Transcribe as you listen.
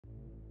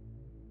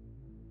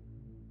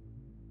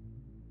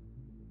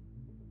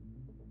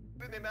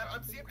in there, man.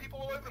 I'm seeing people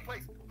all over the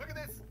place. Look at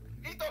this.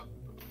 Eat them.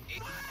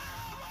 Eat.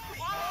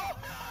 Oh,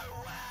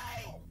 no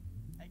way!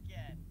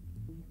 Again.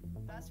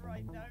 That's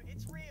right. No,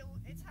 it's real.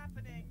 It's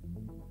happening.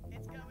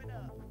 It's going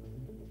up.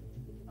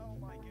 Oh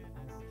my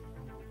goodness.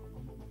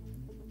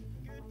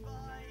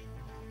 Goodbye,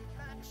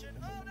 mansion.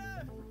 Oh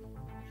no!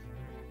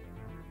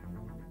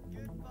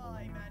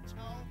 Goodbye, mansion.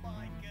 Oh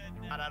my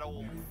goodness. Not at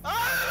all. Oh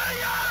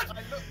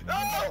my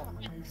god!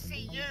 I can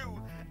see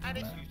you, and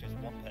it's just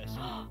one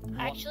person.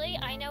 Actually,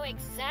 I know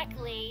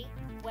exactly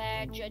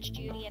where Judge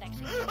Judy had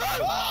actually.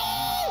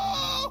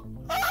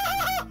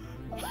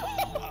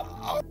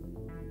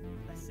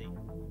 Let's see.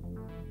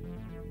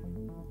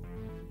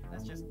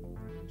 Let's just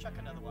chuck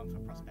another one for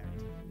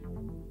prosperity.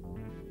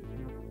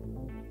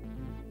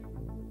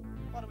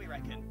 What do we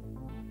reckon?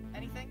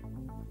 Anything?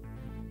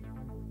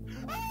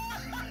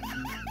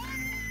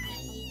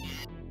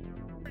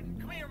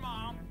 Come here,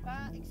 Mom.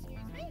 Excuse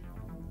me?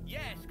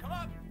 Yes, come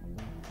up.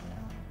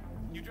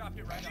 You dropped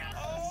it right on.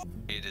 Oh.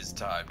 It is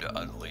time to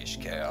unleash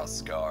Chaos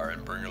Scar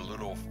and bring a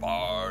little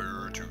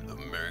fire to the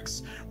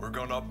mix. We're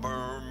gonna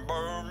burn,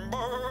 burn,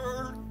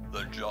 burn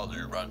the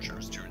Jolly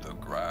Ranchers to the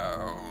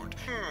ground.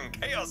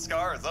 Chaos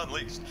Scar is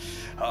unleashed.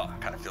 Oh,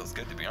 kind of feels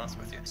good, to be honest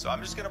with you. So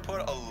I'm just gonna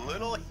put a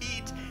little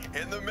heat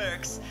in the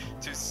mix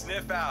to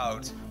sniff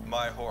out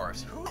my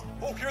horse.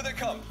 Oh, here they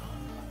come.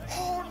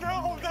 Oh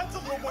no, that's a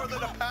little more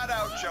than a pat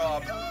out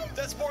job.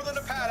 That's more than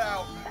a pat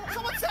out.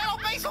 Someone set our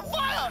base on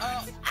fire!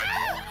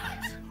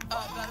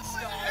 That's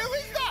Scar. Who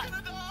is that?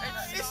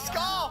 It's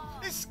Scar!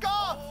 It's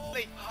Scar!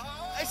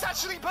 It's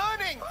actually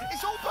burning!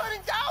 It's all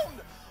burning down!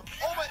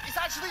 Oh my, it's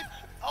actually...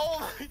 Oh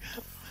my...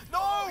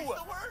 No! He's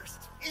the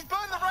worst! He's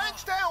burned the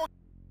ranch down!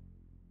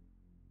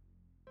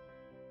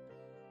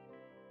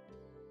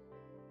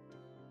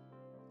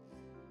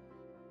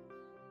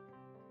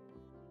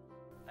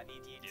 I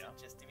need you to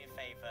just do me a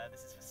favor.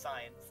 This is for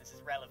science. This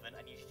is relevant.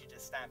 I need you to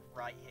just stand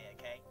right here,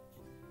 okay?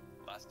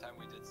 Last time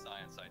we did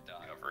science, I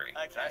died. Okay.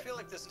 I feel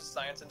like this is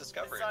science and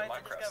discovery, It's science the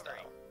and Minecraft discovery.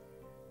 style.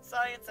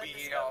 Science and We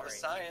are the discovery.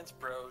 science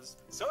bros.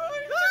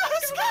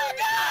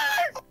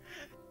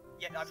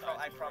 Yeah,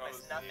 I promise.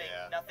 Bros, Nothing,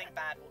 yeah. nothing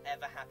bad will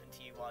ever happen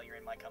to you while you're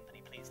in my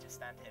company. Please just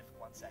stand here for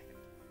 1 second.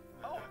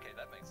 Oh, okay,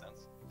 that makes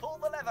sense. Pull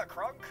the lever,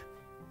 Kronk.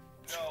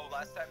 No,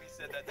 last time you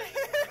said that didn't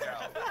work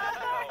out.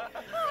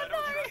 I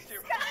don't trust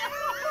you.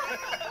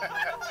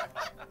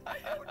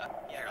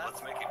 Here,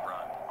 let's make it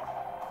run.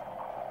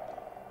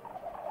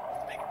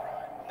 Let's make it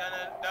run.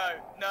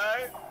 No.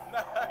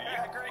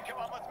 Yeah, Grian, come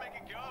on, let's make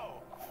it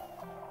go.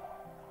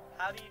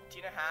 How do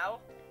you know how?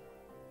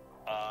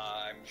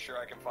 I'm sure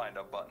I can find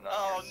a button on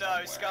Oh here no,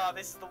 somewhere. Scar,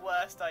 this is the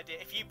worst idea.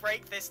 If you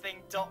break this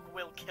thing, Doc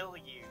will kill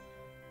you.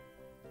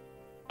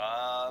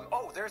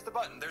 Oh, there's the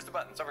button. There's the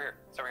button. It's over here.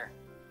 It's over here.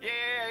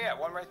 Yeah.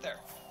 One right there.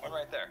 One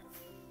right there.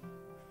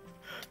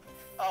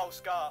 Oh,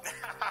 Scar.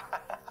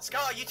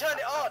 Scar, you turned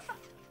it on!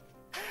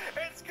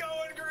 It's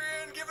going,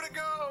 Grian. Give it a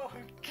go.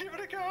 Give it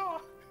a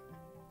go.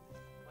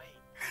 Wait,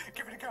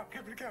 Give it a go.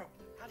 Give it a go.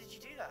 how did you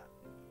do that?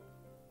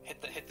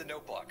 Hit the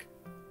note block.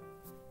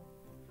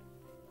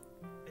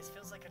 This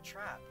feels like a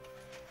trap.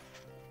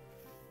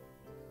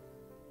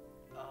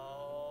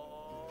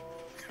 Oh.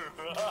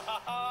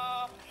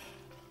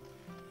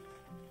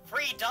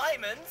 3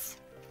 diamonds?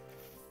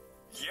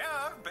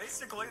 Yeah,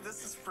 basically,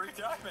 this is free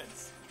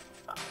diamonds.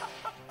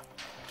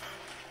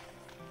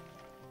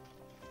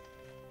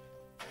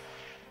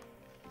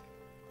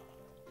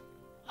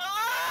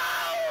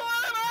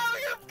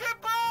 Oh,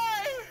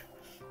 goodbye!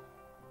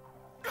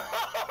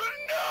 Oh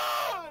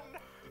no!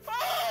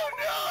 Oh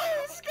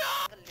no!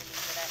 Scott!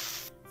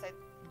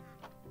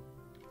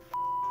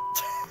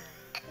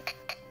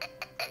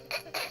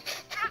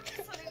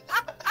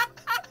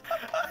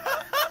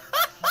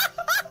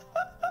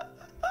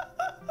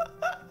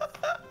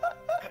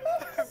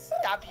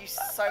 Stab you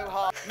so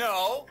hard.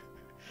 No.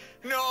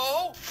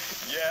 No.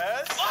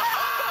 Yes.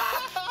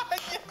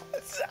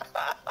 Yes.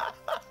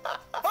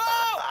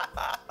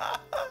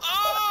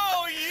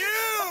 Oh,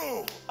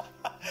 you!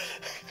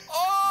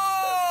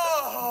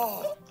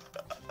 Oh!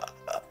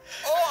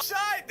 Oh,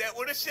 side, that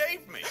would have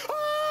saved me.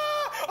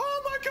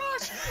 Oh my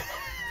gosh.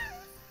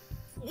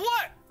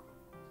 What?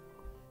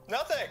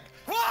 Nothing.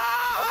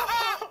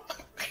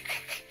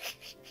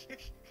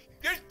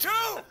 There's 2!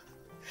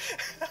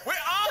 Where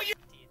are you?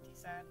 TNT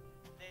sand,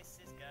 this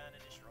is gonna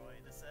destroy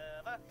the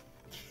server.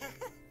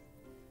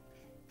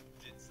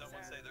 Did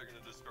someone say they're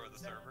gonna destroy the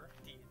server?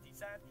 TNT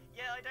sand.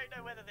 Yeah, I don't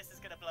know whether this is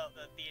gonna blow up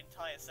the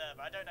entire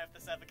server. I don't know if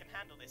the server can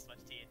handle this much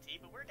TNT,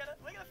 but we're gonna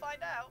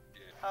find out.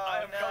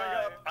 I am coming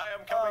up. I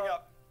am coming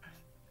up.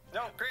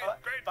 No, great.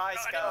 Bye,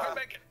 No, I Scar. didn't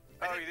make it.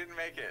 Oh, you didn't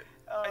make it.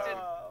 Oh, I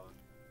didn't.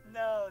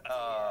 no, dear.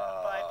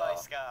 Bye,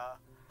 Scar.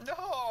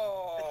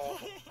 No.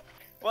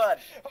 1,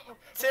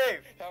 2,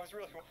 That was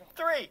really well.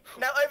 3.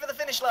 Now over the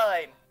finish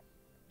line.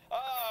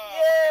 Ah.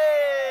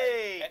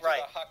 Yay! Enter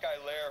Right. the Hawkeye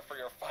lair for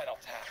your final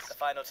task. The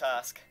final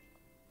task.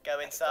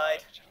 Go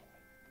inside.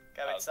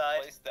 Go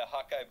inside. Place the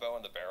Hawkeye bow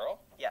in the barrel.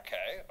 Yeah.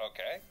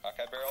 Okay.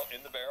 Hawkeye barrel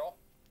in the barrel.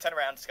 Turn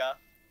around, Scar.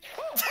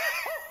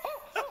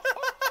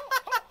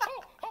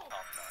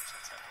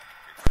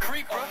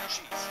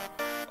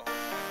 jeez.